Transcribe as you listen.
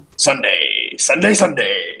Sunday, Sunday,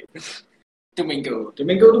 Sunday. Domingo,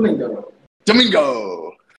 Domingo, Domingo.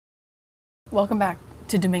 Domingo. Welcome back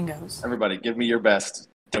to Domingos. Everybody, give me your best.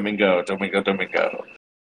 Domingo, Domingo, Domingo.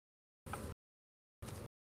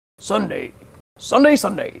 Sunday, Sunday,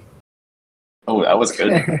 Sunday. Oh, that was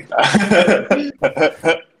good.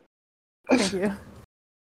 Thank you.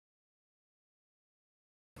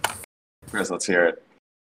 Chris, let's hear it.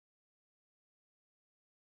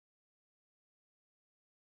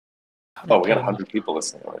 Oh, we got 100 people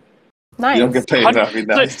listening. Nice. You don't get paid enough. He's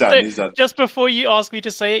done. He's done. Just before you ask me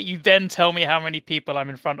to say it, you then tell me how many people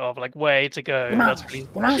I'm in front of. Like, way to go. That's really...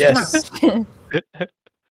 Yes.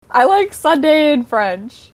 I like Sunday in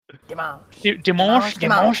French. Dimanche, dimanche,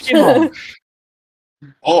 dimanche.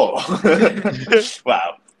 Oh,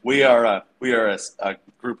 wow! We are a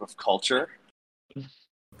group of culture.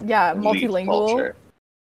 Yeah, Elite multilingual. culture.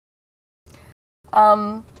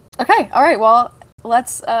 Okay, all right. Well,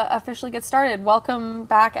 let's officially get started. Welcome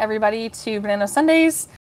back, everybody, to Banano Sundays,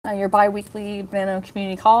 your bi-weekly Banano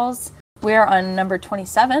community calls. We are on number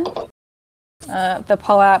 27. The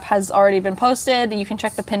PO app has already been posted. You can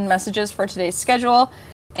check the pinned messages for today's schedule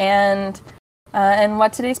and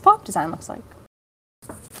what today's PO design looks like.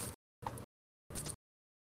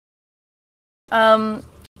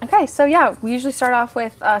 Okay, so yeah, we usually start off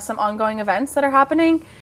with some ongoing events that are happening.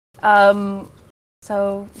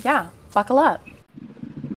 So yeah, buckle up.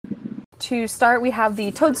 To start, we have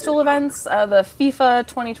the Toadstool events, the FIFA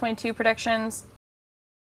 2022 predictions.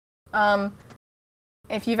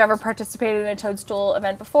 If you've ever participated in a Toadstool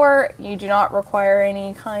event before, you do not require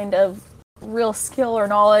any kind of real skill or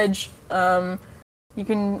knowledge. You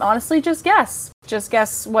can honestly just guess. Just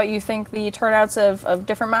guess what you think the turnouts of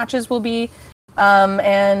different matches will be,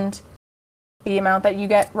 and the amount that you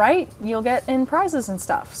get right, you'll get in prizes and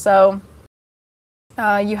stuff. So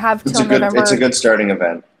you have till November. It's a good starting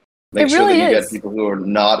event. Make sure really that you is. get people who are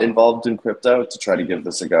not involved in crypto to try to give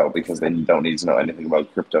this a go, because they don't need to know anything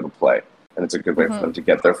about crypto to play. And it's a good way for them to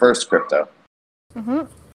get their first crypto. Mm-hmm.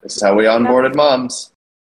 This is how we onboarded moms.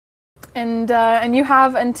 And you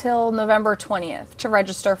have until November 20th to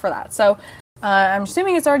register for that. So I'm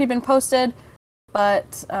assuming it's already been posted, but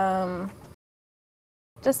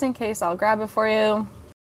just in case, I'll grab it for you.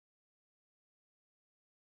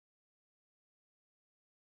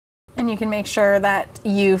 And you can make sure that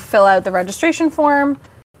you fill out the registration form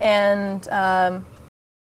and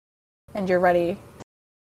you're ready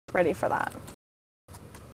for that.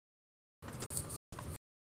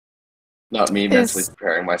 Not me mentally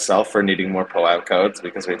preparing myself for needing more POAP codes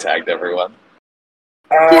because we tagged everyone.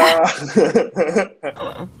 Yeah.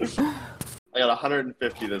 I got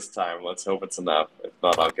 150 this time. Let's hope it's enough. If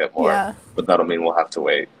not, I'll get more. Yeah. But that'll mean we'll have to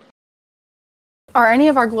wait. Are any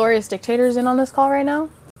of our glorious dictators in on this call right now?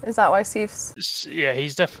 Is that why Steve's... Yeah,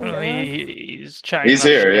 he's definitely he's chatting. He's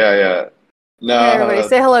here. Yeah. No, hey, everybody,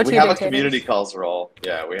 say hello to we your have a dictators. community calls role.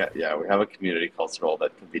 Yeah, we have a community calls role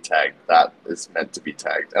that can be tagged. That is meant to be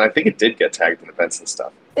tagged, and I think it did get tagged in events and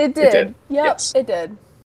stuff. It did. Yep, yes. It did.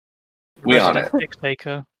 We on it.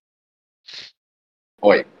 Taker.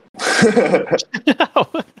 Oi.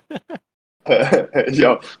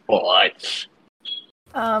 Yo, boy.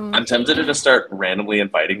 I'm tempted to just start randomly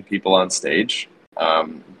inviting people on stage.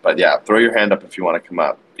 But yeah, throw your hand up if you want to come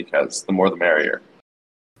up, because the more the merrier.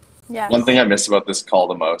 Yes. One thing I miss about this call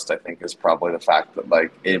the most, I think, is probably the fact that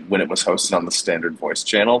when it was hosted on the standard voice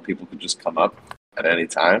channel, people could just come up at any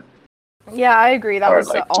time. Yeah, I agree. That was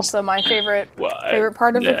like, also my favorite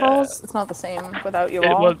part of the calls. It's not the same without you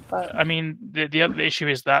all. But... I mean, the other issue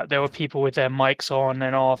is that there were people with their mics on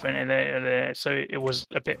and off, and so it was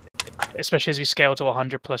a bit, especially as you scale to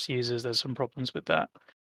 100+ users, there's some problems with that.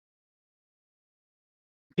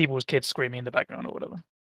 People's kids screaming in the background or whatever.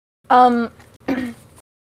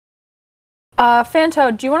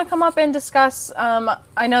 Fanto, do you want to come up and discuss,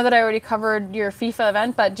 I know that I already covered your FIFA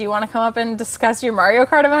event, but do you want to come up and discuss your Mario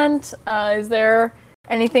Kart event? Is there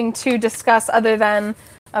anything to discuss other than,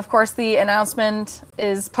 of course, the announcement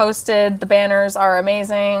is posted, the banners are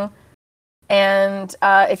amazing, and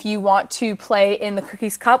if you want to play in the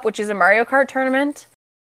Cookies Cup, which is a Mario Kart tournament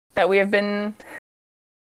that we have been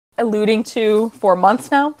alluding to for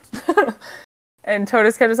months now, and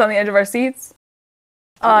Toad kept us on the edge of our seats.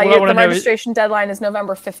 The registration deadline is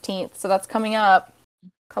November 15th, so that's coming up a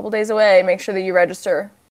couple days away. Make sure that you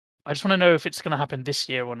register. I just want to know if it's going to happen this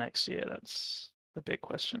year or next year. That's the big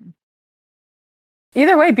question.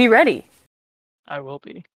 Either way, be ready. I will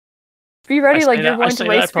be. Be ready like you're going to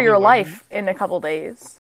race for your life in a couple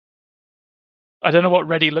days. I don't know what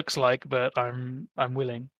ready looks like, but I'm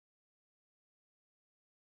willing.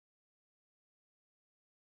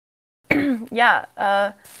 Yeah,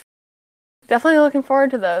 Definitely looking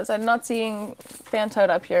forward to those. I'm not seeing Fantoad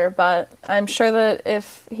up here, but I'm sure that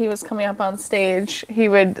if he was coming up on stage, he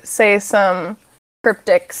would say some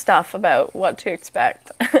cryptic stuff about what to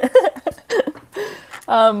expect.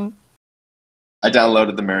 I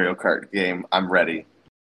downloaded the Mario Kart game. I'm ready.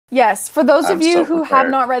 Yes, for those of I'm you so who have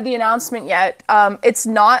prepared. not read the announcement yet, it's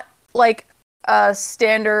not like a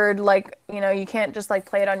standard, like, you know, you can't just like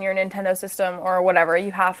play it on your Nintendo system or whatever.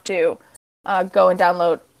 You have to go and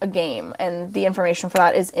download a game, and the information for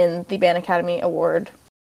that is in the Ban Academy Award.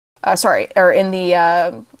 Or in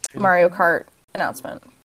the Mario Kart announcement.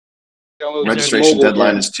 Registration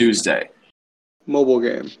deadline is Tuesday. Mobile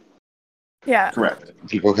game. Yeah. Correct.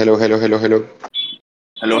 People, hello. Hello, hello.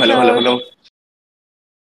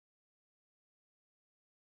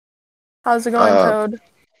 How's it going, Toad?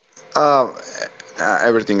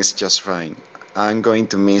 Everything is just fine. I'm going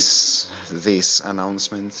to miss this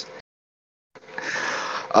announcement.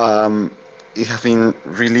 It has been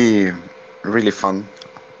really, really fun.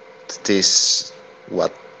 This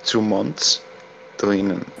 2 months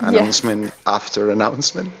doing an announcement after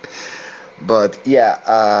announcement. But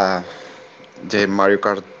yeah, the Mario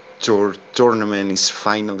Kart Tour tournament is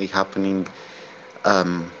finally happening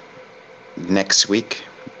next week,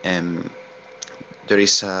 and there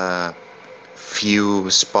is a few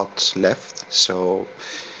spots left, so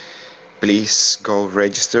please go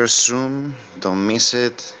register soon, don't miss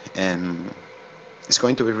it, and it's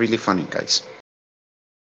going to be really funny, guys.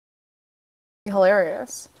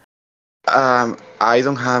 Hilarious. I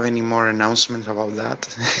don't have any more announcements about that.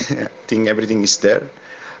 I think everything is there.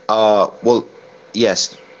 Well,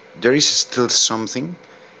 yes, there is still something,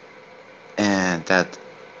 and that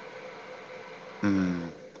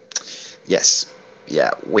yes,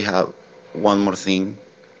 yeah, we have one more thing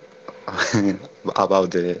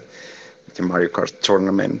about the Mario Kart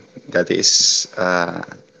tournament, that is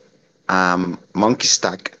monkey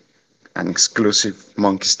stack, an exclusive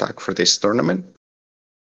monkey stack for this tournament.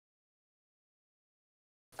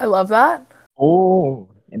 I love that. Oh,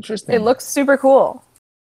 interesting. It looks super cool.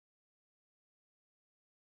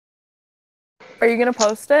 Are you gonna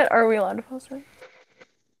post it? Or are we allowed to post it?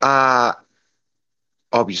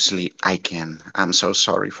 Obviously I can. I'm so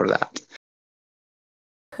sorry for that.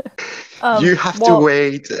 You have to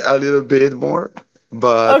wait a little bit more,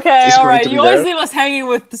 but okay, it's all going right. to be You always there. leave us hanging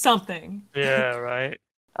with something. Yeah, right.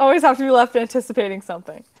 Always have to be left anticipating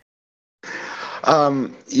something.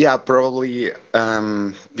 Yeah, probably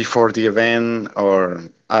before the event, or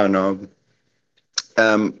I don't know.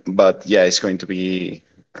 But yeah, it's going to be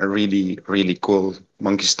a really, really cool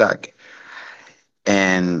monkey stack.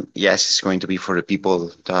 And yes, it's going to be for the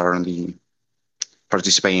people that are only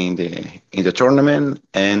participating in the tournament,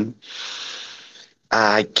 and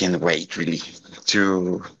I can't wait really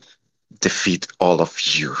to defeat all of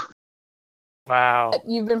you. Wow.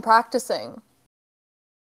 You've been practicing.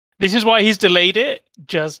 This is why he's delayed it.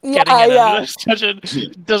 Just Yeah, getting in yeah. a discussion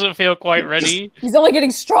doesn't feel quite ready. He's only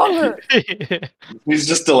getting stronger. He's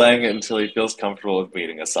just delaying it until he feels comfortable with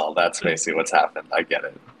beating us all. That's basically what's happened. I get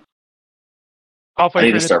it. Halfway I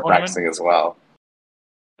need through to the start tournament. practicing as well.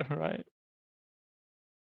 Right.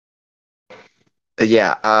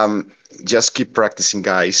 Yeah, just keep practicing,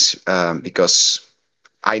 guys, because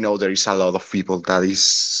I know there is a lot of people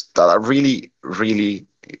that are really, really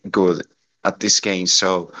good at this game.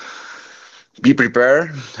 So be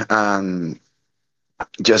prepared and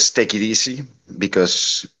just take it easy,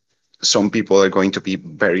 because some people are going to be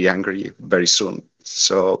very angry very soon.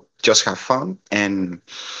 So just have fun, and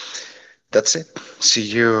that's it. See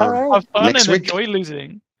you Have fun next and week. enjoy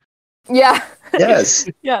losing. Yeah. Yes.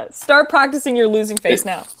 Yeah. Start practicing your losing face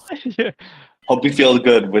now. Yeah. Hope you feel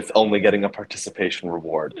good with only getting a participation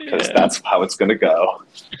reward, because that's how it's going to go.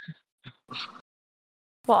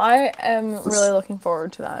 Well, I am really looking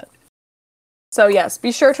forward to that. So yes,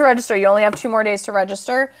 be sure to register. You only have 2 more days to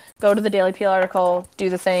register. Go to the Daily Peel article, do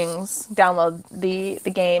the things, download the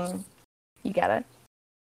game. You get it.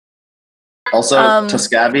 Also,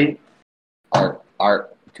 Tuscaby,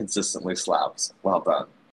 art consistently slaps. Well done.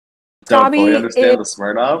 Don't fully understand the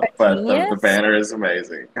Smirnoff, but the banner is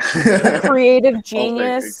amazing. A creative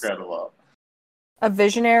genius. Incredible. A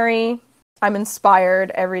visionary. I'm inspired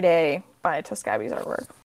every day by Tuscaby's artwork.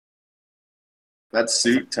 That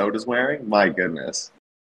suit Toad is wearing, my goodness.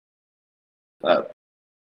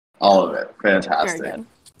 All of it. Fantastic. Very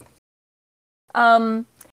good.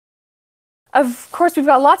 Of course, we've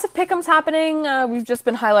got lots of pick'ems happening. We've just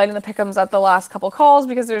been highlighting the pick'ems at the last couple calls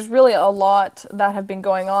because there's really a lot that have been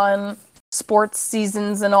going on, sports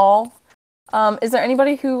seasons and all. Is there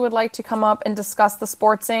anybody who would like to come up and discuss the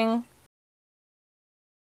sportsing?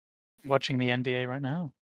 Watching the NBA right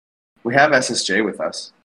now. We have SSJ with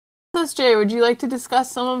us. SSJ, would you like to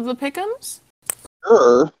discuss some of the pick'ems?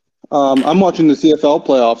 Sure. I'm watching the CFL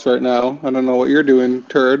playoffs right now. I don't know what you're doing,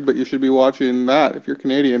 Turd, but you should be watching that if you're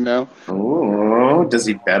Canadian now. Oh, does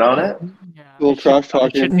he bet on it? Yeah, A little trash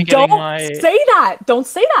talking. Don't say that. Don't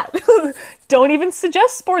say that. Don't even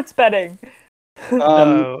suggest sports betting.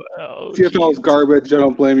 CFL is garbage. I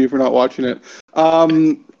don't blame you for not watching it.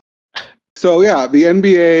 So yeah, the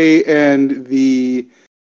NBA and the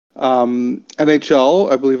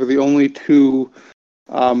NHL, I believe, are the only two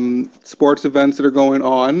sports events that are going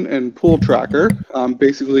on. And Pool Tracker,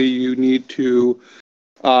 basically, you need to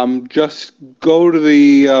just go to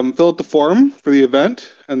the fill out the form for the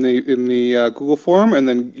event and in the Google form, and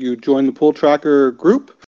then you join the Pool Tracker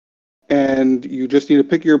group, and you just need to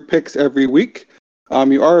pick your picks every week.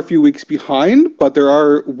 You are a few weeks behind, but there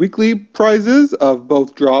are weekly prizes of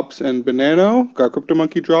both drops and Banano, Crypto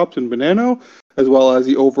Monkey drops and Banano, as well as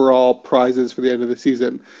the overall prizes for the end of the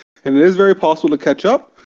season. And it is very possible to catch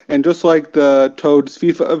up. And just like the Toads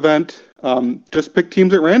FIFA event, just pick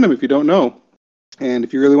teams at random if you don't know. And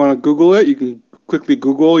if you really want to Google it, you can quickly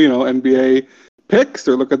Google, NBA picks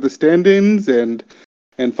or look at the standings and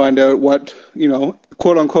find out what,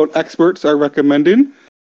 quote unquote experts are recommending.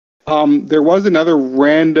 There was another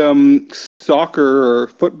random soccer or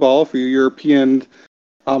football for your European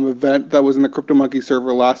event that was in the Crypto Monkey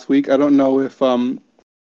server last week. I don't know if OV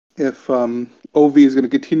is going to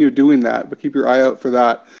continue doing that, but keep your eye out for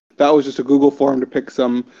that. That was just a Google form to pick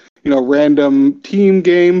some, random team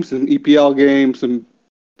games, some EPL games, some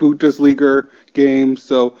Bundesliga games.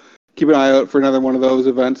 So keep an eye out for another one of those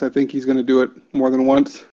events. I think he's going to do it more than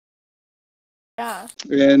once. Yeah.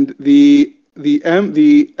 And the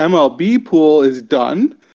MLB pool is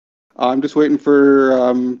done. I'm just waiting for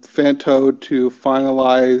Fantoad to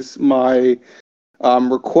finalize my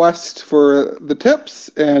request for the tips,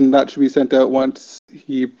 and that should be sent out once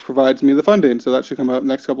he provides me the funding. So that should come out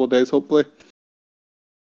next couple of days, hopefully.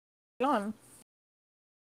 On.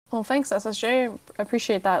 Well, thanks, SSJ. I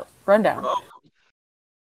appreciate that rundown.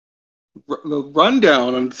 The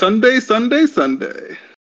rundown on Sunday. Sunday.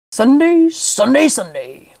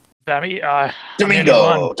 Domingo.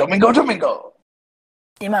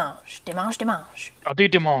 Dimanche. I'll do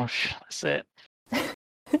Dimanche. That's it.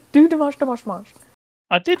 Do Dimanche.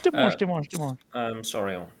 I did Dimanche. I'm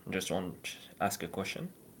sorry, I just want to ask a question.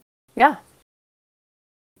 Yeah.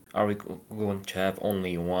 Are we going to have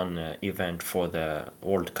only one event for the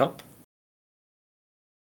World Cup?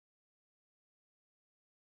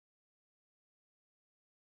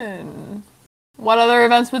 What other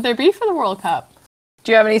events would there be for the World Cup?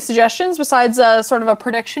 Do you have any suggestions besides sort of a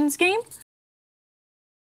predictions game?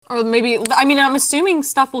 Or maybe, I'm assuming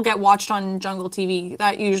stuff will get watched on Jungle TV.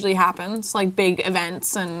 That usually happens, like big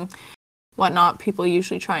events and whatnot. People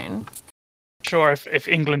usually try and... Sure, if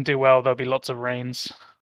England do well, there'll be lots of rains.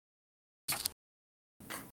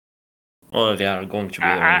 Oh, they are going to be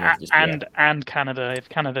and Canada. If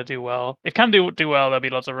Canada do well, do well, there'll be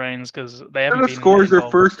lots of rains because they haven't been. Scores their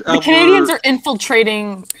first ever. The Canadians are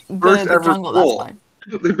infiltrating the jungle. Goal. That's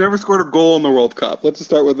fine. They've never scored a goal in the World Cup. Let's just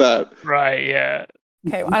start with that. Right. Yeah.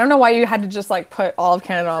 Okay, well, I don't know why you had to just put all of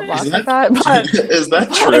Canada on blast like that. But is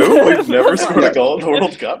that true? We've never scored a goal in the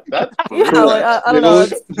World Cup. That's I don't know.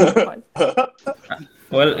 It's fine.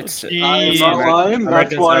 Well, it's. I'm not lying.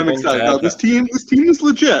 That's why I'm excited. No, this team is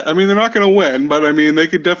legit. They're not going to win, but they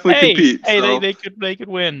could definitely compete. Hey, so. they could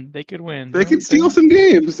win. They could win. They could steal some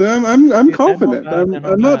games. I'm confident.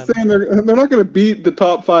 I'm not saying they're not going to beat the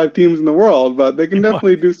top 5 teams in the world, but they can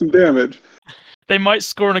definitely do some damage. They might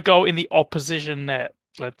score a goal in the opposition net.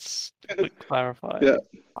 Let's clarify. Yeah.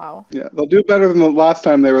 Wow. Yeah, they'll do better than the last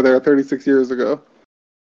time they were there 36 years ago.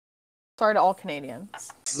 Sorry to all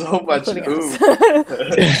Canadians. So much ooh.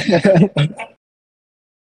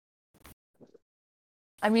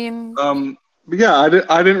 But yeah,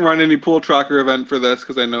 I didn't run any Pool Tracker event for this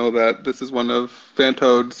because I know that this is one of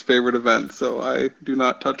Fantoad's favorite events, so I do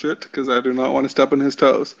not touch it because I do not want to step on his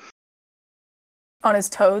toes. On his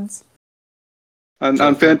toads? On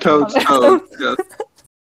Fantoad's toes, yes.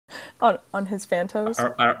 On his Fantos?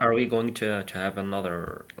 Are we going to have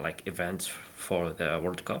another events for the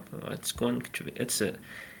World Cup? It's going to be it's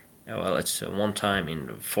one time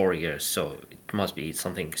in 4 years, so it must be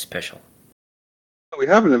something special. We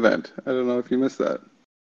have an event. I don't know if you missed that.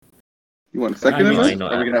 You want a second event?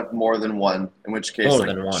 Are we gonna have more than one? In which case, more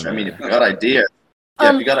than one. If you got ideas.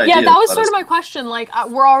 Yeah, that was sort of my question.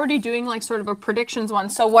 We're already doing sort of a predictions one.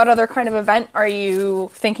 So what other kind of event are you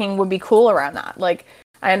thinking would be cool around that?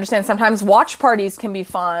 I understand sometimes watch parties can be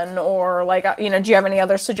fun, or do you have any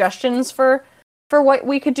other suggestions for for what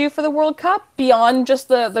we could do for the World Cup beyond just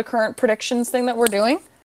the current predictions thing that we're doing?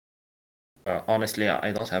 Honestly,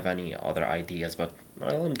 I don't have any other ideas, but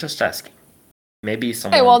well, I'm just asking. Maybe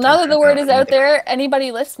someone. Okay, well, now that can the word is out idea. there,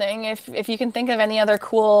 anybody listening, if you can think of any other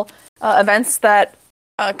cool events that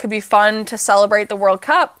could be fun to celebrate the World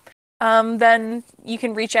Cup, then you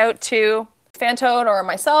can reach out to Fantoad or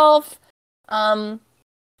myself, and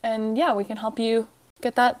yeah, we can help you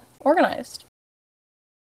get that organized.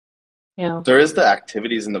 Yeah. There is the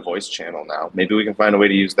activities in the voice channel now. Maybe we can find a way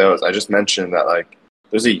to use those. I just mentioned that like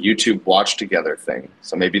there's a YouTube watch together thing.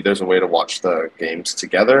 So maybe there's a way to watch the games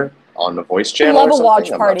together on the voice channel. I love or a watch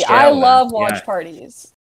something. party. Sure. I love watch Yeah.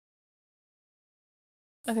 parties.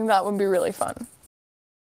 I think that would be really fun.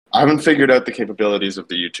 I haven't figured out the capabilities of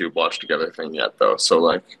the YouTube watch together thing yet, though. So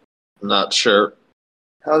like, I'm not sure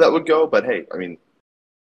how that would go. But hey, I mean,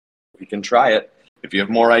 we can try it. If you have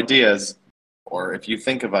more ideas, or if you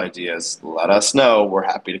think of ideas, let us know. We're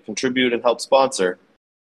happy to contribute and help sponsor.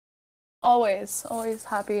 Always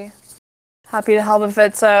happy to help if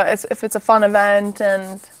it's a fun event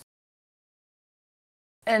and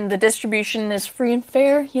the distribution is free and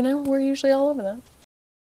fair. You know, we're usually all over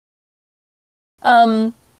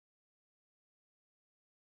that.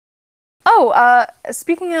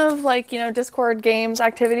 Speaking of like, you know, Discord games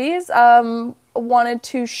activities, wanted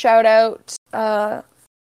to shout out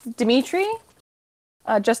Dimitri,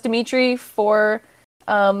 just Dimitri for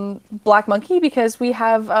Black Monkey, because we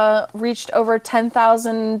have reached over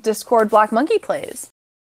 10,000 Discord Black Monkey plays,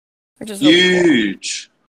 which is really Huge.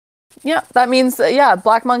 cool. Yeah, that means that,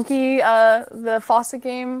 Black Monkey, the Fawcett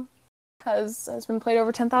game, has been played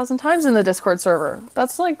over 10,000 times in the Discord server.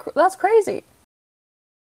 That's crazy.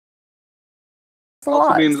 It's a Also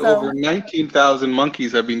lot. means So over 19,000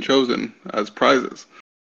 monkeys have been chosen as prizes,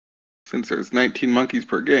 since there's 19 monkeys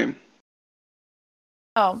per game,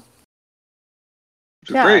 oh which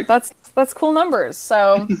is yeah, great. that's cool numbers.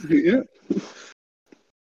 So Yeah.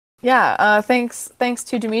 yeah, thanks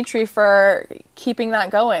to Dimitri for keeping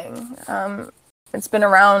that going. It's been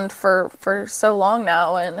around for so long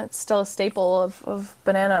now, and it's still a staple of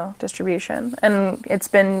Banano distribution, and it's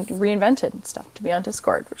been reinvented and stuff to be on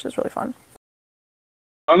Discord, which is really fun.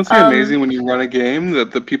 Honestly, amazing when you run a game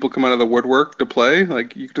that the people come out of the woodwork to play.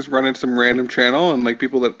 Like, you can just run into some random channel, and like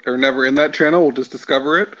people that are never in that channel will just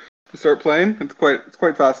discover it and start playing. It's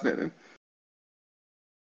quite fascinating.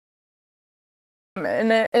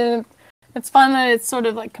 And it's fun that it's sort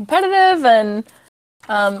of like competitive, and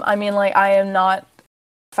I mean, like, I am not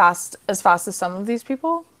fast as some of these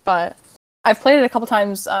people, but I've played it a couple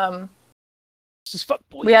times.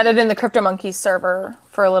 We had it in the Crypto Monkeys server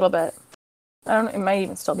for a little bit. I don't know, it might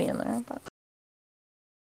even still be in there, but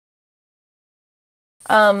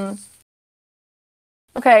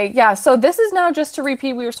okay, yeah, so this is now just to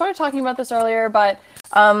repeat. We were sort of talking about this earlier, but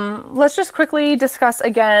let's just quickly discuss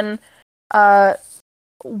again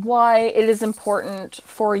why it is important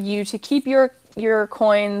for you to keep your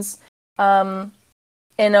coins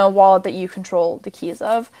in a wallet that you control the keys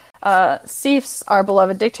of. Cephs, our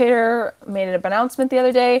beloved dictator, made an announcement the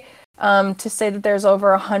other day to say that there's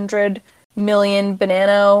over 100 million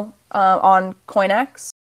Banano on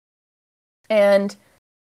CoinX, and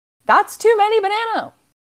that's too many Banano.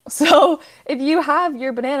 So if you have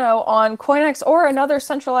your Banano on CoinX or another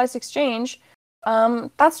centralized exchange,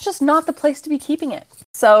 that's just not the place to be keeping it.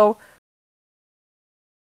 So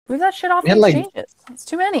move that shit off the exchanges. It's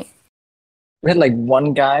too many. We had like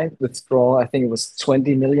one guy withdraw, I think it was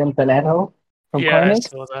 20 million Banano from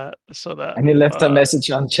CoinX. I saw that. And he left a message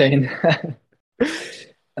on chain.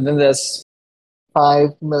 And then there's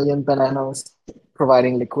 5 million Bananos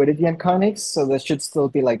providing liquidity on CoinX, so there should still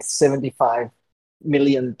be like 75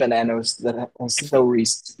 million Bananos that has no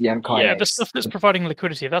reason to be on CoinX. Yeah, the stuff that's providing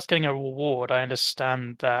liquidity, if that's getting a reward, I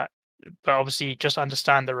understand that. But obviously, just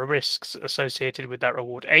understand there are risks associated with that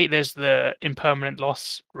reward. A, there's the impermanent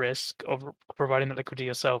loss risk of providing the liquidity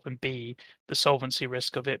yourself, and B, the solvency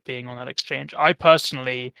risk of it being on that exchange. I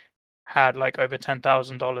personally had like over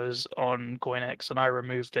 $10,000 on CoinX, and I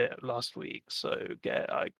removed it last week, so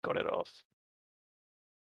I got it off.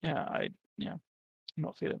 Yeah, I'm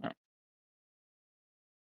not feeling that.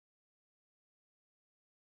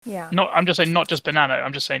 Yeah. No, I'm just saying, not just Banano.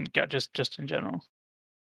 I'm just saying, just in general.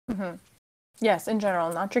 Mm-hmm. Yes, in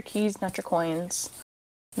general, not your keys, not your coins.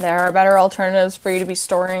 There are better alternatives for you to be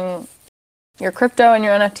storing your crypto and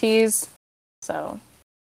your NFTs. So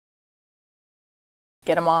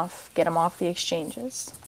get them off the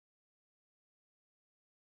exchanges.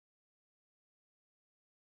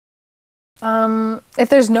 If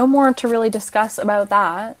there's no more to really discuss about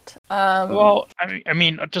that, well, I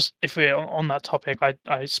mean, just if we're on that topic,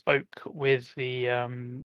 I spoke with the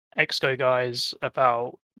Exco guys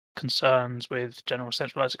about concerns with general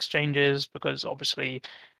centralized exchanges because obviously,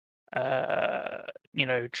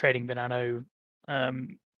 trading Banano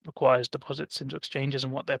requires deposits into exchanges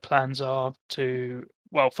and what their plans are to.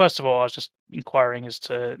 Well, first of all, I was just inquiring as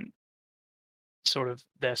to sort of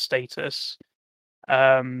their status.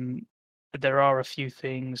 There are a few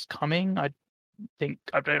things coming. I don't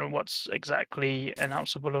know what's exactly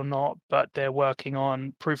announceable or not, but they're working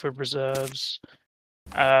on proof of reserves,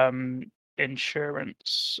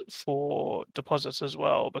 insurance for deposits as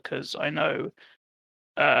well, because I know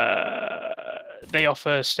they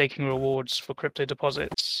offer staking rewards for crypto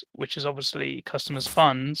deposits, which is obviously customers'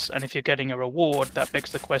 funds. And if you're getting a reward, that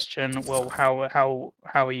begs the question: well, how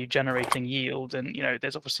are you generating yield? And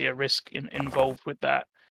there's obviously a risk involved with that.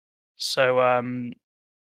 So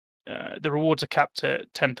the rewards are capped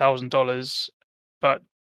at $10,000, but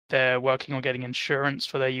they're working on getting insurance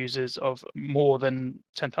for their users of more than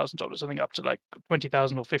 $10,000. I think up to like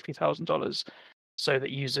 $20,000 or $50,000, so that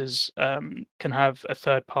users can have a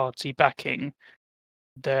third party backing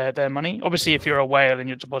their money. Obviously, if you're a whale and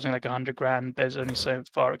you're depositing like 100 grand, there's only so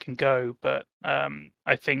far it can go. But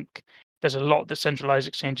I think there's a lot that centralized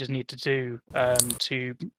exchanges need to do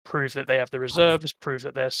to prove that they have the reserves, prove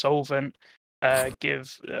that they're solvent,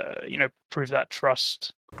 prove that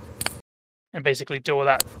trust, and basically do all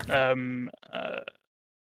that in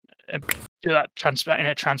a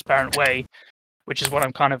transparent way, which is what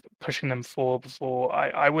I'm kind of pushing them for. Before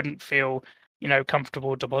I wouldn't feel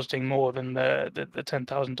comfortable depositing more than the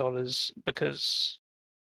 $10,000 because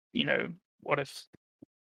what if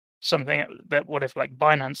like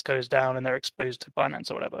Binance goes down and they're exposed to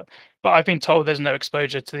Binance or whatever. But I've been told there's no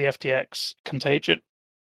exposure to the FTX contagion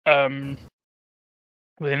within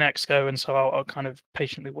Exco, and so I'll kind of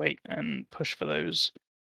patiently wait and push for those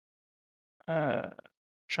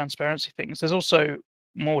transparency things. There's also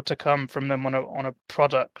more to come from them on a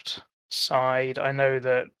product side. I know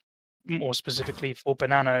that more specifically for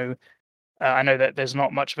Banano, I know that there's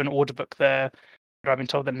not much of an order book there, but I've been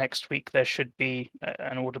told that next week there should be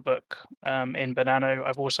an order book in Banano.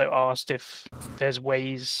 I've also asked if there's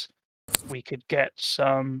ways we could get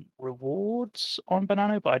some rewards on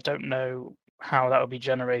Banano, but I don't know how that would be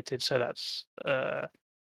generated. So that's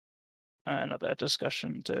another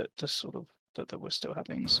discussion to sort of that we're still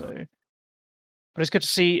having. So, but it's good to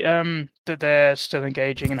see that they're still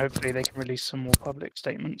engaging, and hopefully they can release some more public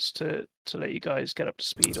statements to let you guys get up to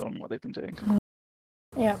speed on what they've been doing.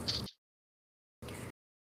 Yeah.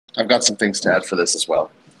 I've got some things to add for this as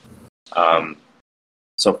well.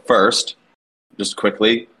 So first, just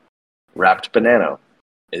quickly, Wrapped Banano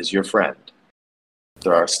is your friend.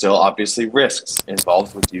 There are still obviously risks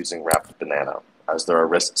involved with using Wrapped Banano, as there are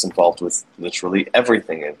risks involved with literally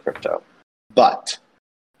everything in crypto. But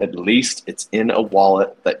at least it's in a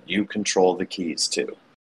wallet that you control the keys to.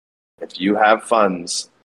 If you have funds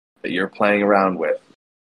that you're playing around with,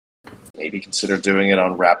 maybe consider doing it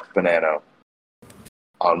on Wrapped Banano,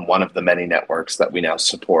 on one of the many networks that we now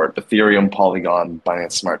support: Ethereum, Polygon,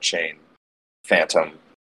 Binance Smart Chain, Phantom.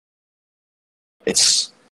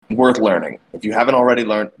 It's worth learning. If you haven't already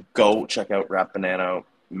learned, go check out Wrapped Banano.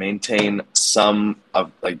 Maintain some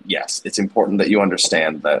of, yes, it's important that you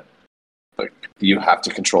understand that you have to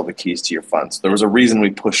control the keys to your funds. There was a reason we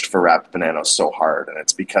pushed for Wrapped Banano so hard, and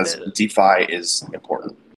it's because DeFi is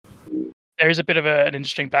important. There is a bit of an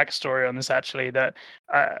interesting backstory on this, actually, that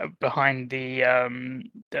behind the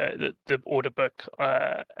order book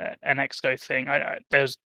and Exco thing.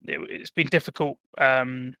 It's been difficult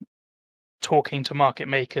talking to market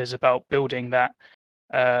makers about building that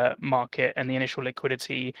market and the initial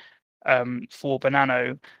liquidity for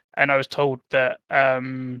Banano, and I was told that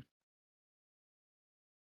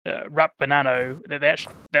Wrapped Banano, that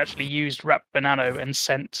they actually used Wrapped Banano and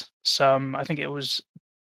sent some, I think it was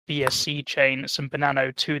BSC chain, some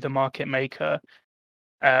Banano to the market maker,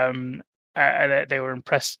 and they were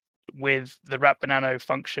impressed with the Wrapped Banano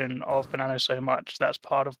function of Banano so much. That's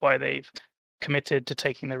part of why they've committed to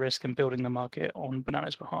taking the risk and building the market on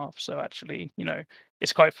Banano's behalf. So actually,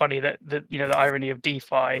 it's quite funny that the irony of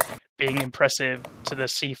DeFi being impressive to the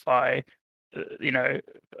CeFi,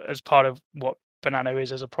 as part of what Banano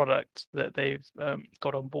is as a product that they've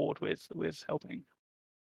got on board with helping.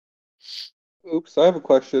 Oops, I have a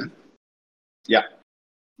question. Yeah.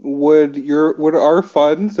 Would our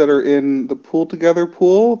funds that are in the pool together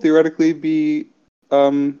pool theoretically be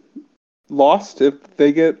lost if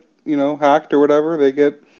they get hacked or whatever? They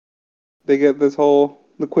get this whole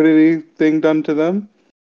liquidity thing done to them?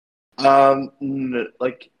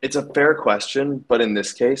 Like it's a fair question, but in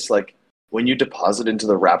this case, like when you deposit into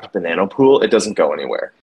the wrapped Banano pool, it doesn't go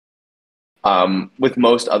anywhere. With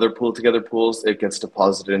most other pool together pools, it gets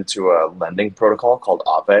deposited into a lending protocol called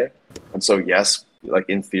Aave. And so, yes, like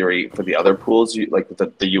in theory, for the other pools, like with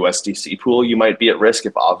the USDC pool, you might be at risk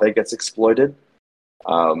if Aave gets exploited.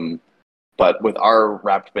 But with our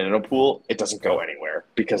wrapped Banano pool, it doesn't go anywhere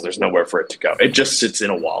because there's nowhere for it to go. It just sits in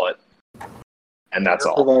a wallet, and that's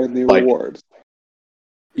all. Providing the Like, rewards.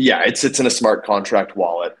 Yeah, it sits in a smart contract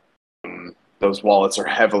wallet. Those wallets are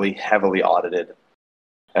heavily, heavily audited,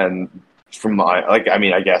 and from my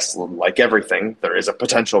I guess like everything, there is a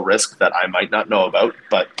potential risk that I might not know about,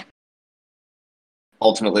 but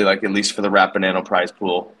ultimately, like at least for the Wrap Banano prize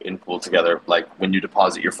pool in pool together, like when you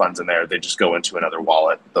deposit your funds in there, they just go into another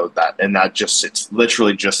wallet. Though that just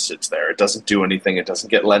literally just sits there. It doesn't do anything. It doesn't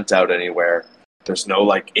get lent out anywhere. There's no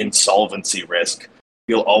like insolvency risk.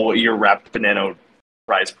 Your Wrap Banano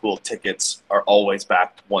prize pool tickets are always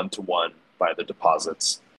backed 1-to-1 by the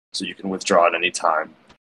deposits, so you can withdraw at any time.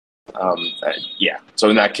 So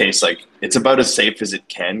in that case, like it's about as safe as it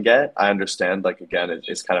can get. I understand, like again,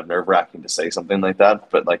 it's kind of nerve-wracking to say something like that,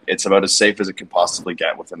 but like it's about as safe as it can possibly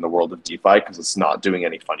get within the world of DeFi because it's not doing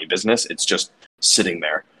any funny business. It's just sitting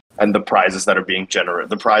there, and the prizes that are being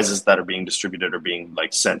distributed are being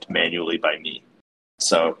like sent manually by me.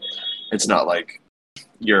 So it's not like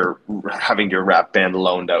you're having your Wrap band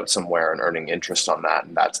loaned out somewhere and earning interest on that,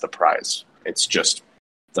 and that's the prize. It's just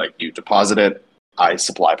like you deposit it. I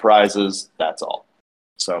supply prizes. That's all.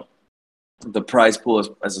 So the prize pool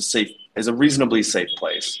is a reasonably safe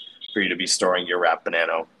place for you to be storing your Wrap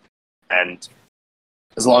Banano, and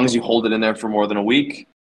as long as you hold it in there for more than a week,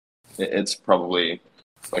 it's probably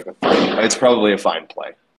a fine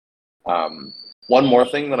play. One more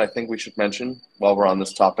thing that I think we should mention while we're on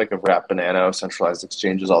this topic of Wrap Banano, centralized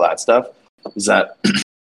exchanges, all that stuff, is that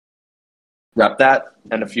WrapThat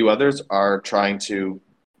and a few others are trying to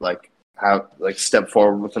step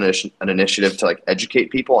forward with an initiative to like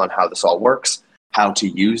educate people on how this all works, how to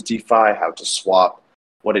use DeFi, how to swap,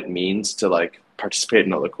 what it means to like participate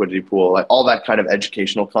in a liquidity pool, like all that kind of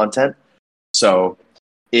educational content. So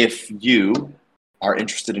if you are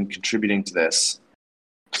interested in contributing to this,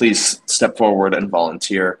 please step forward and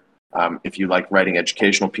volunteer. If you like writing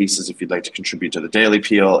educational pieces, if you'd like to contribute to the Daily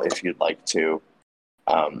Peel, if you'd like to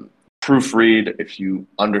proofread, if you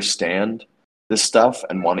understand this stuff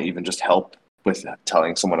and want to even just help with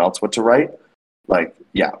telling someone else what to write,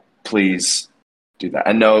 please do that.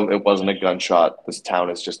 And no, it wasn't a gunshot. This town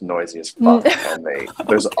is just noisy as fuck, and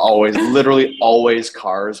there's literally always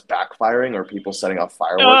cars backfiring or people setting off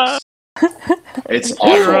fireworks. It's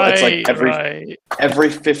awful. It's like every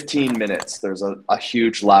 15 minutes there's a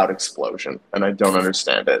huge loud explosion, and I don't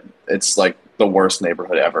understand it. It's like the worst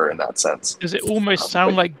neighborhood ever in that sense. Does it almost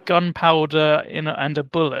sound like gunpowder and a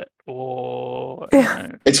bullet? Or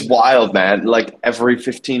It's wild, man. Like every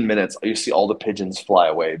 15 minutes you see all the pigeons fly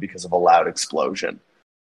away because of a loud explosion.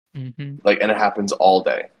 Mm-hmm. And it happens all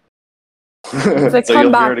day. It's like,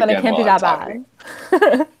 come back, but it can't be that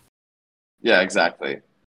bad. Yeah, exactly.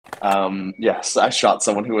 Yes, I shot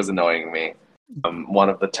someone who was annoying me. One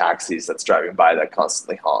of the taxis that's driving by that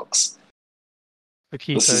constantly honks.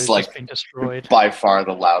 This is like been destroyed. By far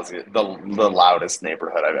the loudest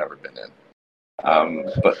neighborhood I've ever been in.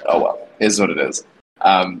 But oh well, is what it is.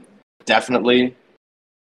 Definitely,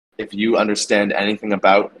 if you understand anything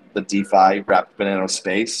about the DeFi Wrapped Banano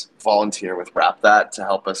space, volunteer with WrapThat to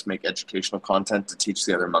help us make educational content to teach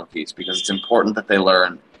the other monkeys, because it's important that they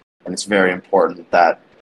learn, and it's very important that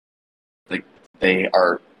they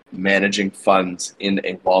are managing funds in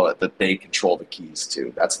a wallet that they control the keys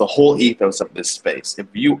to. That's the whole ethos of this space. If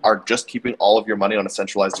you are just keeping all of your money on a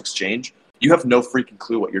centralized exchange, you have no freaking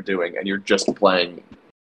clue what you're doing, and you're just playing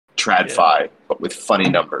TradFi, but with funny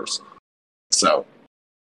numbers. So,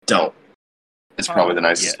 don't. It's probably the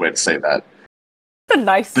nicest way to say that. The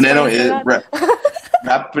nice Banano way to say is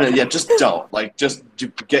that. yeah. Just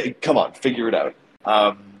don't come on, figure it out.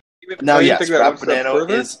 Now, yes, Wrap Banano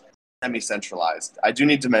is semi-centralized. I do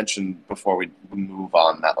need to mention before we move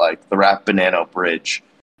on that the Wrap Banano bridge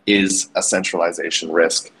is a centralization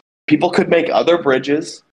risk. People could make other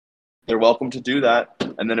bridges. They're welcome to do that,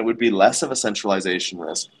 and then it would be less of a centralization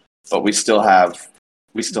risk. But we still have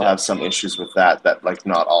some issues with that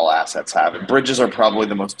not all assets have. And bridges are probably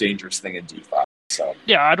the most dangerous thing in DeFi. So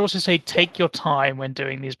yeah, I'd also say take your time when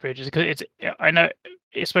doing these bridges, because I know,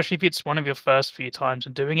 especially if it's one of your first few times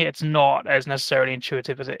in doing it, it's not as necessarily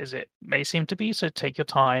intuitive as it may seem to be. So take your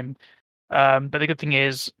time. But the good thing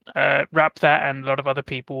is, Wrap That and a lot of other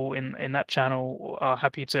people in that channel are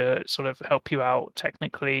happy to sort of help you out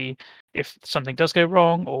technically if something does go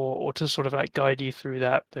wrong, or to sort of like guide you through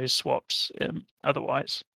those swaps.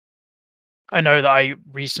 Otherwise, I know that I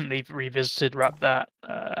recently revisited Wrap That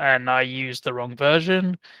and I used the wrong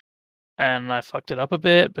version, and I fucked it up a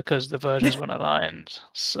bit because the versions weren't aligned.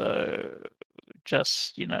 So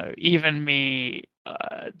just even me,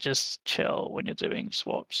 just chill when you're doing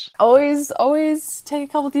swaps. Always take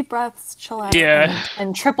a couple deep breaths, chill out,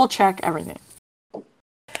 and triple check everything.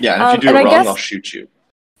 Yeah, and if you do it wrong, I'll shoot you.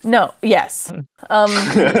 No, yes.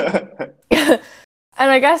 And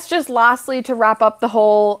I guess just lastly to wrap up the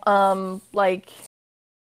whole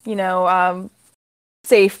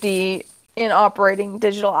safety in operating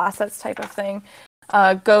digital assets type of thing.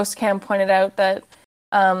 GhostCam pointed out that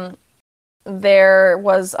there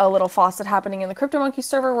was a little faucet happening in the CryptoMonkey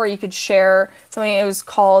server where you could share something. It was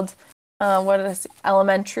called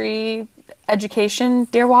elementary education,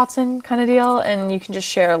 Dear Watson kind of deal, and you can just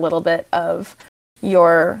share a little bit of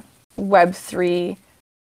your Web3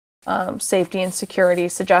 safety and security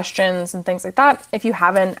suggestions and things like that. If you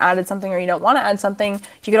haven't added something or you don't want to add something,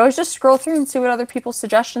 you could always just scroll through and see what other people's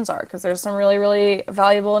suggestions are, because there's some really, really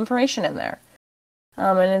valuable information in there.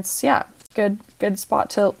 And it's good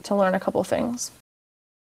spot to learn a couple things.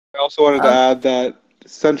 I also wanted to add that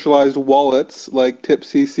centralized wallets like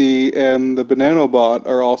TipCC and the Banano bot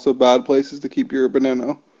are also bad places to keep your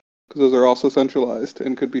Banano, because those are also centralized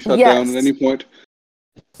and could be shut down at any point.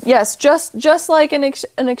 Yes, just like an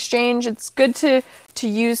exchange, it's good to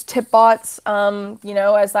use tip bots,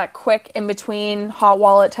 as that quick in between hot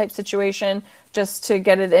wallet type situation, just to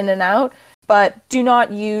get it in and out. But do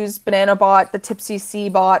not use Banana bot, the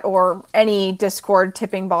TipCC bot, or any Discord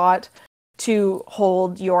tipping bot to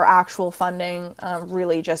hold your actual funding.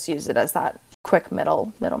 Really, just use it as that quick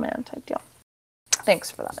middleman type deal.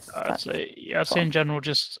 Thanks for that. I'd say in general,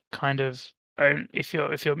 just kind of. If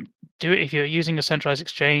you're using a centralized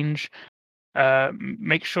exchange,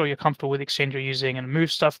 make sure you're comfortable with the exchange you're using and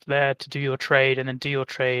move stuff there to do your trade, and then do your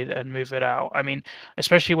trade and move it out. I mean,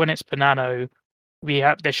 especially when it's Banano,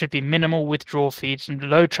 there should be minimal withdrawal fees and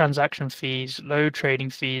low transaction fees, low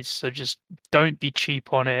trading fees. So just don't be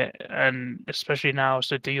cheap on it, and especially now,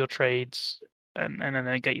 so do your trades and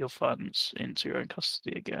then get your funds into your own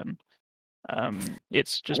custody again.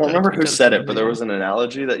 It's just. I don't remember who said it, but there was an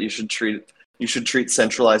analogy that you should treat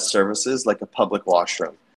centralized services like a public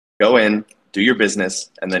washroom. Go in, do your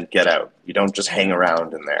business, and then get out. You don't just hang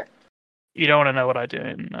around in there. You don't want to know what I do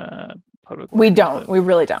in public. We don't. We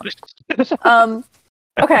really don't.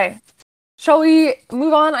 Okay. Shall we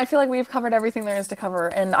move on? I feel like we've covered everything there is to cover,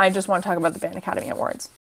 and I just want to talk about the Ban Academy Awards.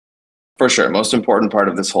 For sure. Most important part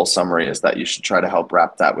of this whole summary is that you should try to help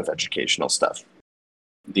wrap that with educational stuff.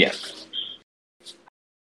 The end.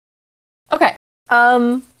 Okay.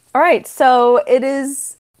 All right, so it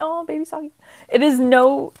is... Oh, baby soggy. It is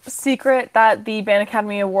no secret that the Ban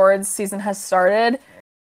Academy Awards season has started.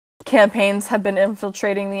 Campaigns have been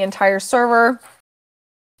infiltrating the entire server,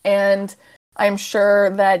 and I'm sure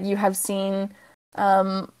that you have seen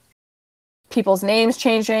people's names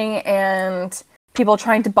changing and people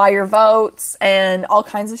trying to buy your votes and all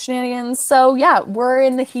kinds of shenanigans. So yeah, we're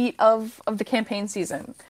in the heat of the campaign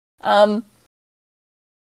season.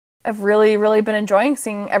 I've really, really been enjoying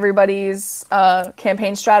seeing everybody's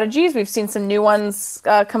campaign strategies. We've seen some new ones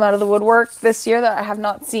come out of the woodwork this year that I have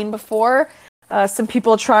not seen before. Some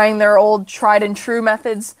people trying their old tried and true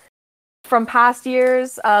methods from past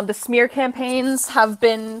years. The smear campaigns have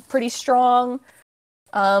been pretty strong.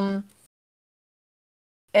 And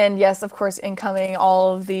yes, of course, incoming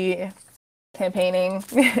all of the campaigning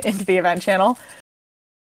into the event channel.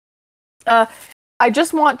 I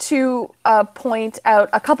just want to point out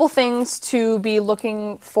a couple things to be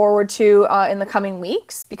looking forward to in the coming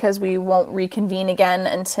weeks, because we won't reconvene again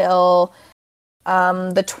until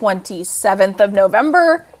the 27th of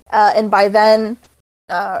November. And by then,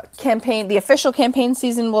 the official campaign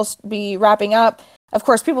season will be wrapping up. Of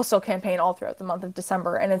course, people still campaign all throughout the month of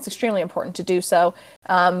December, and it's extremely important to do so.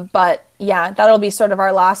 But yeah, that'll be sort of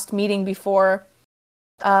our last meeting before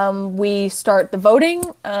we start the voting.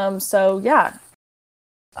 So yeah.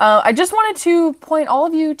 I just wanted to point all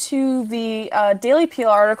of you to the Daily Peel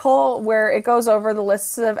article where it goes over the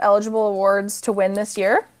lists of eligible awards to win this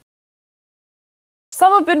year.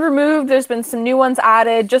 Some have been removed. There's been some new ones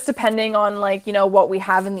added, just depending on what we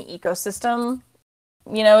have in the ecosystem,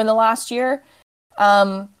 in the last year.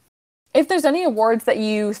 If there's any awards that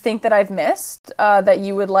you think that I've missed that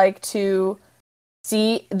you would like to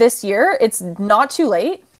see this year, it's not too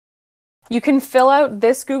late. you can fill out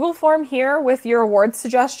this Google form here with your award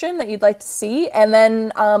suggestion that you'd like to see, and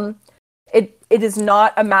then it is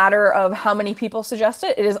not a matter of how many people suggest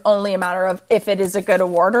it. It is only a matter of if it is a good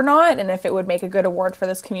award or not, and if it would make a good award for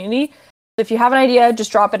this community. If you have an idea,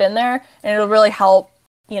 just drop it in there, and it'll really help,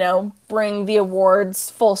 bring the awards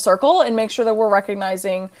full circle and make sure that we're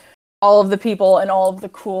recognizing all of the people and all of the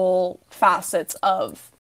cool facets of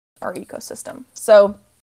our ecosystem. So,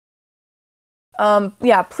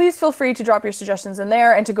 please feel free to drop your suggestions in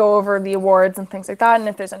there and to go over the awards and things like that. And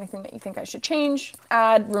if there's anything that you think I should change,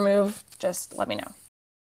 add, remove, just let me know.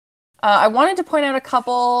 I wanted to point out a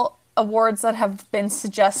couple awards that have been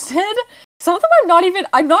suggested. Some of them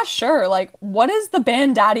I'm not sure. Like, what is the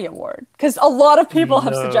Bandaddy Award? Because a lot of people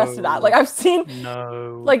have suggested that. Like, I've seen,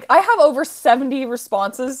 like, I have over 70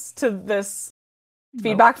 responses to this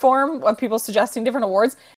feedback form of people suggesting different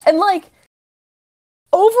awards. And, like,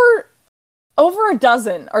 over a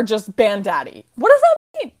dozen are just Bandaddy. What does that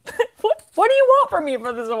mean? What do you want from me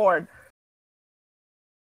for this award?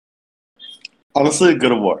 Honestly, a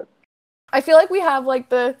good award. I feel like we have, like,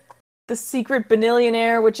 the secret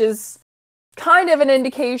Banillionaire, which is kind of an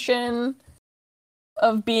indication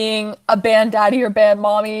of being a band daddy or band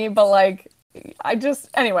mommy, but like, I'm just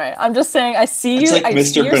saying, I see you. It's like I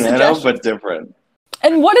Mr. Banano, but different.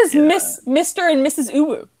 And what is Mr. and Mrs.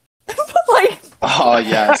 Uwu? Like, oh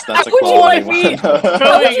yes, that's a quality one.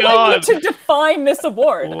 How would you like me to define this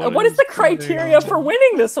award? What is the criteria for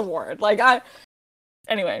winning this award? Like,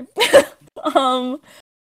 anyway.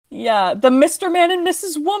 Yeah, the Mr. Man and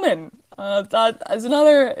Mrs. Woman. That is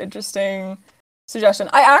another interesting suggestion.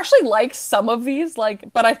 I actually like some of these,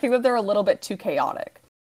 but I think that they're a little bit too chaotic.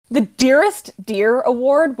 The Dearest Deer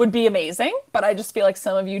Award would be amazing, but I just feel like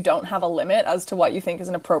some of you don't have a limit as to what you think is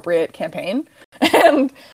an appropriate campaign.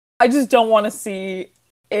 And I just don't want to see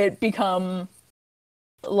it become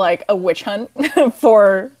like a witch hunt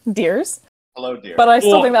for deers. Hello, deer. But I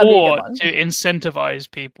still think that'd be a good one. To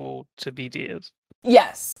incentivize people to be deers.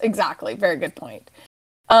 Yes, exactly. Very good point.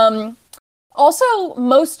 Also,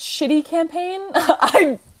 most shitty campaign.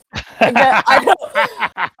 I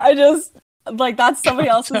just like, that's somebody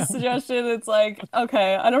else's suggestion. It's like,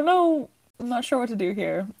 okay, I don't know. I'm not sure what to do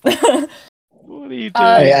here. What are you doing?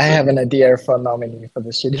 I have an idea for nominee for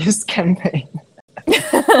the shittiest campaign.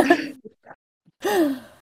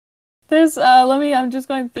 There's I'm just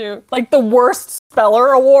going through, like, the worst speller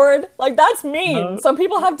award. Like, that's mean. No. Some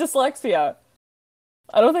people have dyslexia.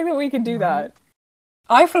 I don't think that we can do that.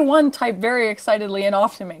 I, for one, type very excitedly and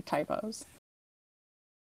often make typos.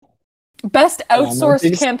 Best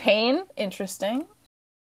outsourced campaign. Interesting.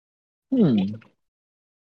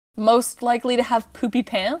 Most likely to have poopy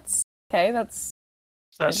pants. Okay, that's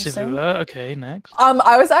similar. Okay, next.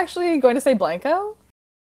 I was actually going to say Blanco,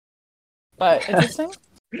 but interesting.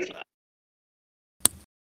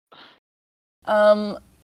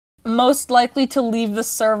 Most likely to leave the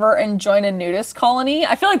server and join a nudist colony.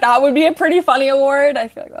 I feel like that would be a pretty funny award. I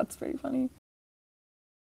feel like that's pretty funny.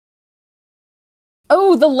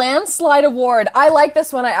 Oh, the Landslide Award. I like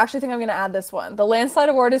this one. I actually think I'm going to add this one. The Landslide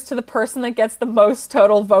Award is to the person that gets the most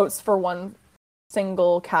total votes for one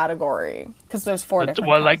single category. Because there's 4 different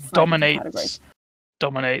categories.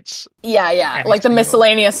 Dominates. Yeah. Like the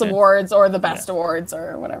miscellaneous awards or the best awards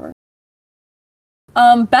or whatever.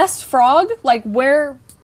 Best frog? Like,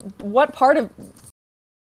 what part of...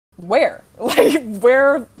 Where? Like,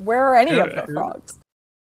 where are any of the frogs?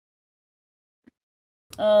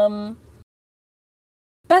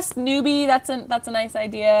 Best newbie, that's a nice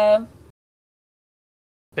idea.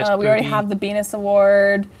 We already have the Venus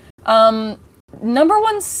Award. Number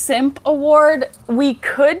 1 simp award, we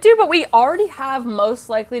could do, but we already have most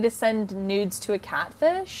likely to send nudes to a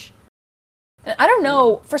catfish. And I don't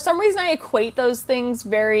know, for some reason I equate those things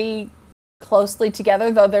very closely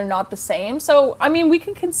together, though they're not the same. So, I mean, we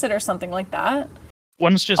can consider something like that.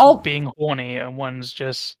 One's just being horny and one's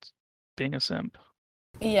just being a simp.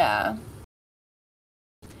 Yeah.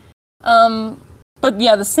 But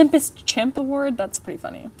yeah, the Simpest Chimp Award, that's pretty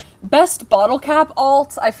funny. Best Bottle Cap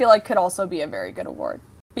Alt, I feel like could also be a very good award.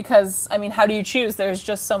 Because, I mean, how do you choose? There's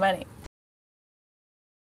just so many.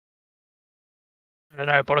 I don't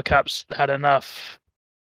know, Bottle Cap's had enough.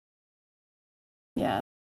 Yeah.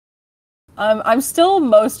 I'm still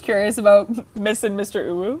most curious about Miss and Mr.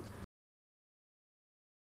 Uwu.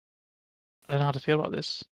 I don't know how to feel about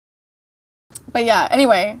this. But yeah,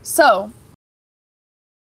 anyway, so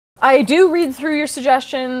I do read through your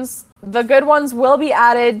suggestions. The good ones will be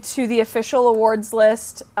added to the official awards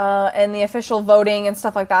list and the official voting and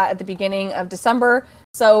stuff like that at the beginning of December.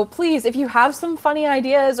 So please, if you have some funny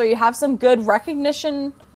ideas or you have some good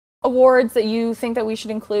recognition awards that you think that we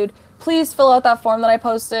should include, please fill out that form that I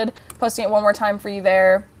posted. Posting it one more time for you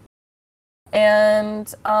there.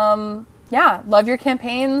 And yeah, love your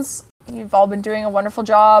campaigns. You've all been doing a wonderful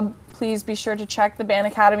job. Please be sure to check the Ban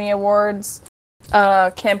Academy Awards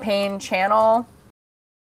campaign channel.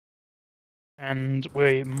 And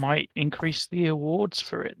we might increase the awards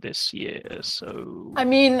for it this year, so... I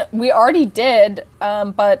mean, we already did,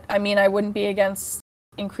 but I mean, I wouldn't be against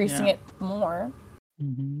increasing it more.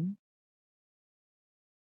 Mm-hmm.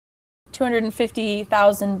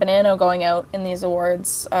 250,000 Banano going out in these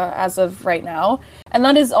awards as of right now. And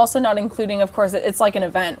that is also not including, of course, it's like an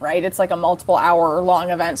event, right? It's like a multiple hour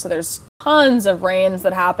long event, so there's tons of reigns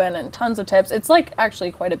that happen and tons of tips. It's like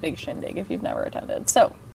actually quite a big shindig if you've never attended.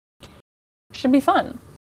 So, should be fun.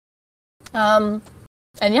 And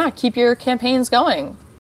yeah, keep your campaigns going.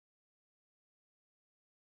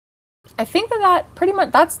 I think that pretty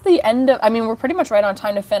much, that's the end of, I mean, we're pretty much right on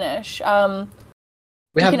time to finish.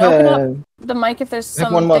 We you have can open up the mic if there's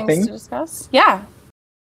some one more things thing to discuss. Yeah.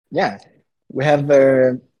 Yeah. We have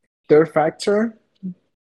the third factor,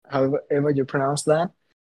 however you pronounce that.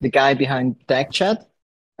 The guy behind Deck Chat.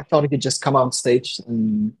 I thought he could just come on stage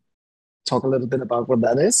and talk a little bit about what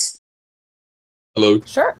that is. Hello.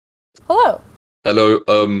 Sure. Hello. Hello.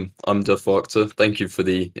 I'm Duff Arctor. Thank you for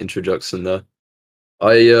the introduction there.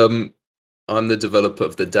 I'm the developer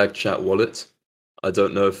of the Dag Chat wallet. I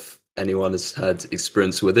don't know if anyone has had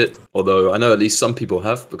experience with it, although I know at least some people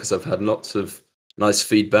have, because I've had lots of nice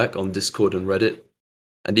feedback on Discord and Reddit,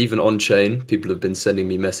 and even on chain. People have been sending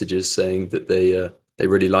me messages saying that they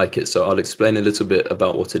really like it. So I'll explain a little bit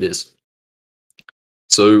about what it is.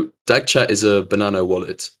 So Dag Chat is a Banano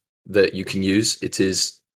wallet that you can use. It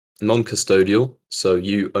is non-custodial, so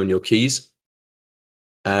you own your keys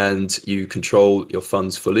and you control your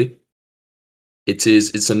funds fully.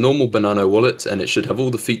 It's a normal Banano wallet, and it should have all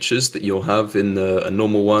the features that you'll have in a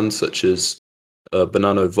normal one, such as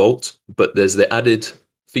Banano Vault, but there's the added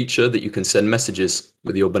feature that you can send messages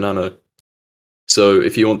with your Banano. So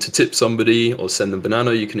if you want to tip somebody or send them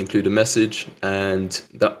Banano, you can include a message, and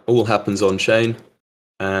that all happens on chain.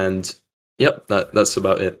 And yep, that's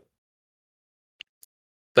about it.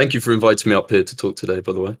 Thank you for inviting me up here to talk today,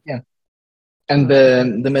 by the way. Yeah. And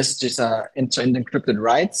the messages are end-to-end encrypted,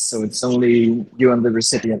 right? So it's only you and the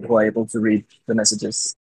recipient who are able to read the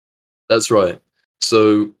messages. That's right.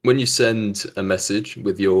 So when you send a message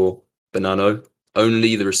with your Banano,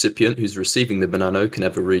 only the recipient who's receiving the Banano can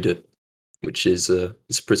ever read it, which is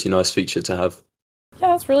it's a pretty nice feature to have. Yeah,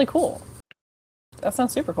 that's really cool. That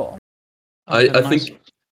sounds super cool. I think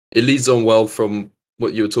it leads on well from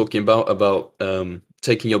what you were talking about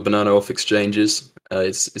taking your Banano off exchanges.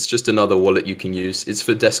 It's just another wallet you can use. It's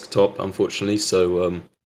for desktop, unfortunately. So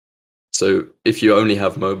so if you only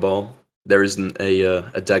have mobile, there isn't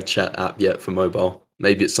a Dag Chat app yet for mobile.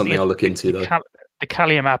 Maybe it's something I'll look into though. The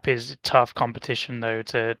Callium app is tough competition though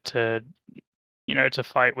to to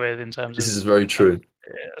fight with in terms of. This is very true.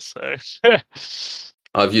 Yeah, so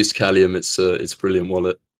I've used Callium. It's a brilliant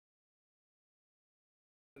wallet.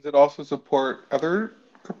 Does it also support other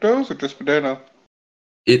cryptos or just Banano?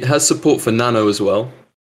 It has support for Nano as well.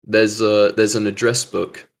 There's an address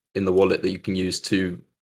book in the wallet that you can use to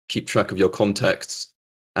keep track of your contacts,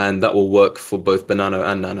 and that will work for both Banano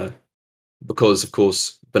and Nano, because of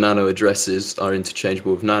course Banano addresses are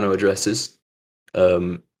interchangeable with Nano addresses.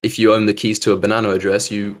 If you own the keys to a Banano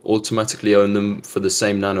address, you automatically own them for the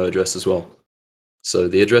same Nano address as well. So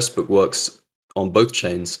the address book works on both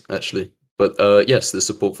chains actually, but yes, there's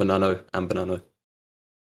support for Nano and Banano.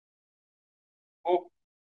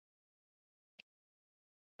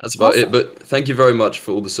 That's about it, but thank you very much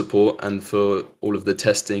for all the support and for all of the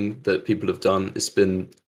testing that people have done. It's been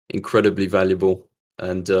incredibly valuable,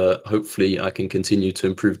 and hopefully I can continue to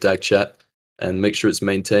improve Dag Chat and make sure it's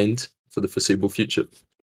maintained for the foreseeable future.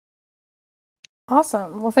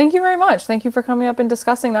 Awesome. Well, thank you very much. Thank you for coming up and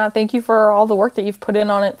discussing that. Thank you for all the work that you've put in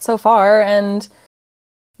on it so far. And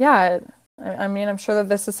yeah, I mean, I'm sure that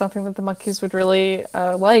this is something that the monkeys would really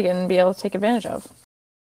like and be able to take advantage of.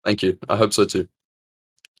 Thank you. I hope so too.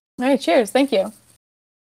 All right, cheers. Thank you.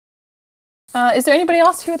 Is there anybody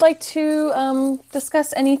else who would like to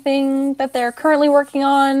discuss anything that they're currently working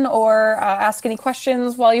on, or ask any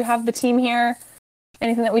questions while you have the team here?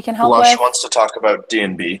 Anything that we can help Lush with? wants to talk about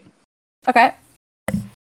D&B. Okay.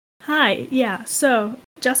 Hi, yeah, so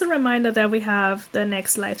just a reminder that we have the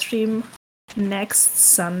next live stream next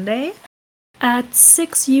Sunday at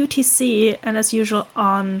 6 UTC, and as usual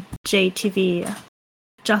on JTV.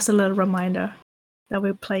 Just a little reminder that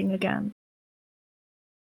we're playing again.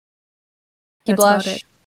 You That's about blush. it.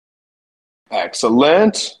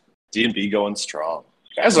 Excellent. D&B going strong.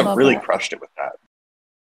 You guys have Love really that. crushed it with that.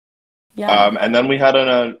 Yeah. And then we had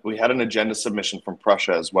an agenda submission from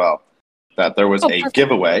Prussia as well, that there was a perfect.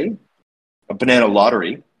 giveaway, a banana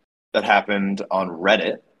lottery that happened on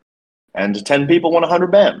Reddit, and 10 people won 100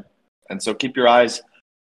 BAM. And so keep your eyes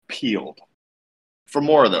peeled for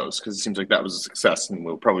more of those, because it seems like that was a success, and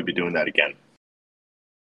we'll probably be doing that again.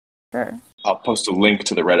 Sure. I'll post a link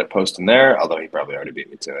to the Reddit post in there, although he probably already beat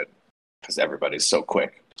me to it, because everybody's so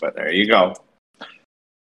quick. But there you go.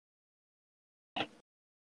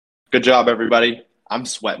 Good job, everybody. I'm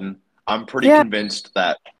sweating. I'm pretty convinced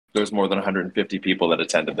that there's more than 150 people that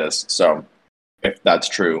attended this. So if that's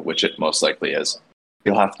true, which it most likely is,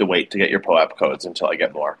 you'll have to wait to get your POAP codes until I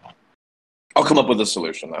get more. I'll come up with a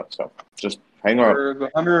solution, though. So just hang on. There's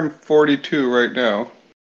 142 right now.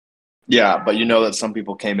 Yeah, but you know that some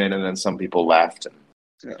people came in and then some people left.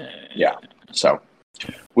 And, yeah. So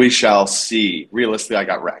we shall see. Realistically, I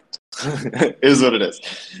got wrecked. Is what it is.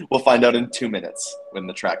 We'll find out in 2 minutes when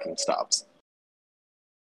the tracking stops.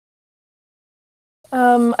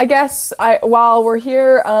 I guess while we're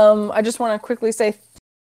here, I just want to quickly say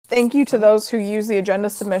thank you to those who use the agenda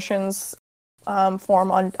submissions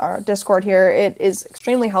form on our Discord here. It is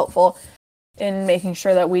extremely helpful in making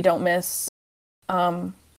sure that we don't miss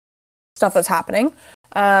stuff that's happening.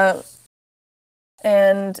 And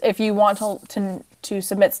if you want to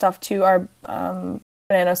submit stuff to our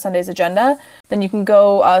Banano Sundays agenda, then you can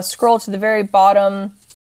go scroll to the very bottom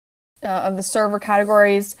of the server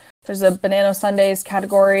categories. There's a Banano Sundays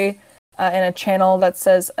category and a channel that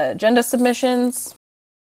says agenda submissions.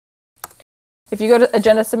 If you go to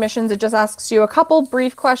agenda submissions, it just asks you a couple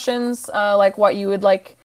brief questions, like what you would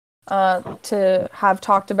like to have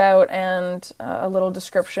talked about, and a little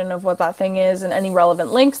description of what that thing is, and any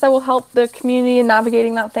relevant links that will help the community in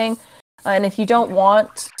navigating that thing. And if you don't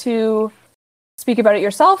want to speak about it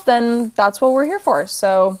yourself, then that's what we're here for.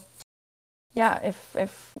 So yeah,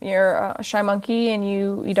 if you're a shy monkey and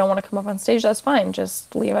you don't want to come up on stage, that's fine.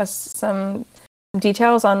 Just leave us some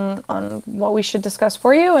details on what we should discuss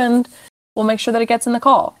for you, and we'll make sure that it gets in the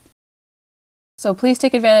call. So please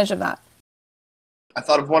take advantage of that. I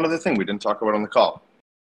thought of one other thing we didn't talk about on the call.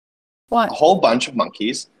 What? A whole bunch of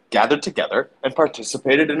monkeys gathered together and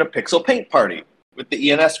participated in a pixel paint party with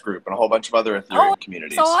the ENS group and a whole bunch of other Ethereum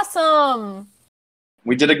communities. That's awesome!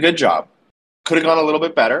 We did a good job. Could have gone a little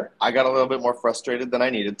bit better. I got a little bit more frustrated than I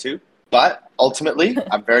needed to. But ultimately,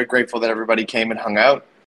 I'm very grateful that everybody came and hung out.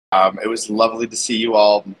 It was lovely to see you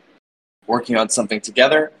all working on something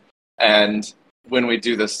together. And when we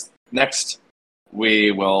do this next,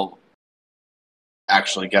 we will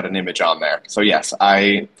actually get an image on there. So yes,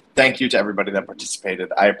 I thank you to everybody that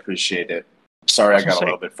participated. I appreciate it. Sorry, I got a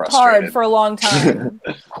little bit frustrated. Hard for a long time.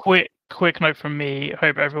 Quick note from me.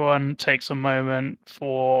 Hope everyone takes a moment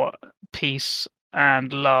for peace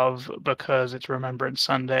and love, because it's Remembrance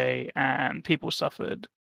Sunday and people suffered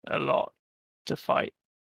a lot to fight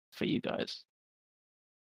for you guys.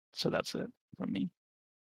 So that's it from me.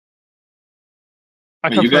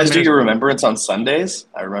 You guys do your Remembrance on Sundays?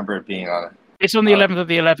 I remember it being on. It's on the 11th of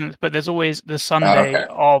the 11th, but there's always the Sunday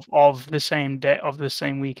of the same day of the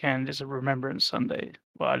same weekend is a Remembrance Sunday.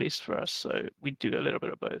 Well, at least for us, so we do a little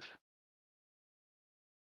bit of both.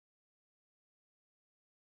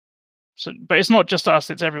 So, but it's not just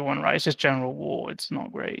us; it's everyone, right? It's just general war. It's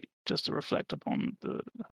not great, just to reflect upon the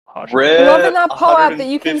harsh. I love in that POAP that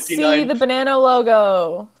you can see the Banano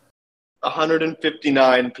logo.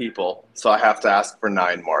 159 people, so I have to ask for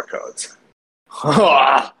 9 more codes.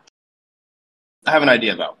 I have an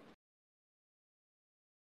idea, though.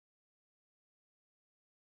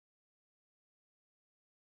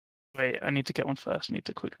 Wait, I need to get one first. I need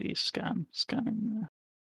to quickly scan in there.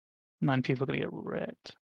 9 people are going to get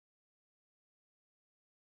wrecked.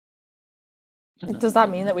 Does that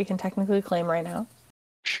mean that we can technically claim right now?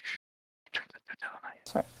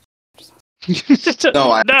 Sorry.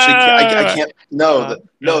 No, I can't.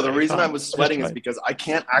 The reason I was sweating is because I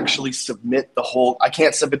can't actually submit I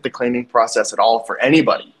can't submit the claiming process at all for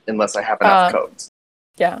anybody unless I have enough codes.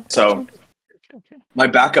 Yeah. So my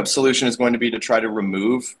backup solution is going to be to try to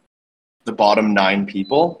remove the bottom 9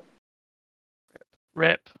 people.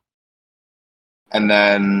 Rip. And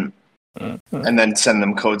then send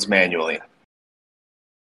them codes manually.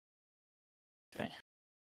 Okay.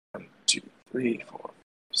 1, 2, 3, 4,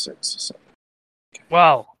 6, 7. Okay.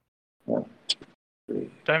 Wow. 1, 2, 3.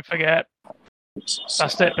 Don't forget.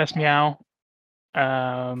 That's it. Best meow.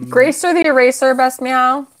 Grace or the Eraser, best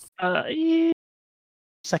meow. Yeah.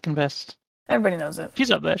 Second best. Everybody knows it.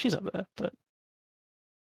 She's up there. But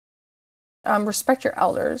respect your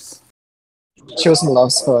elders. Show some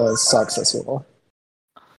love for Socks as well.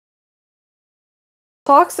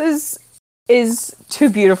 Socks is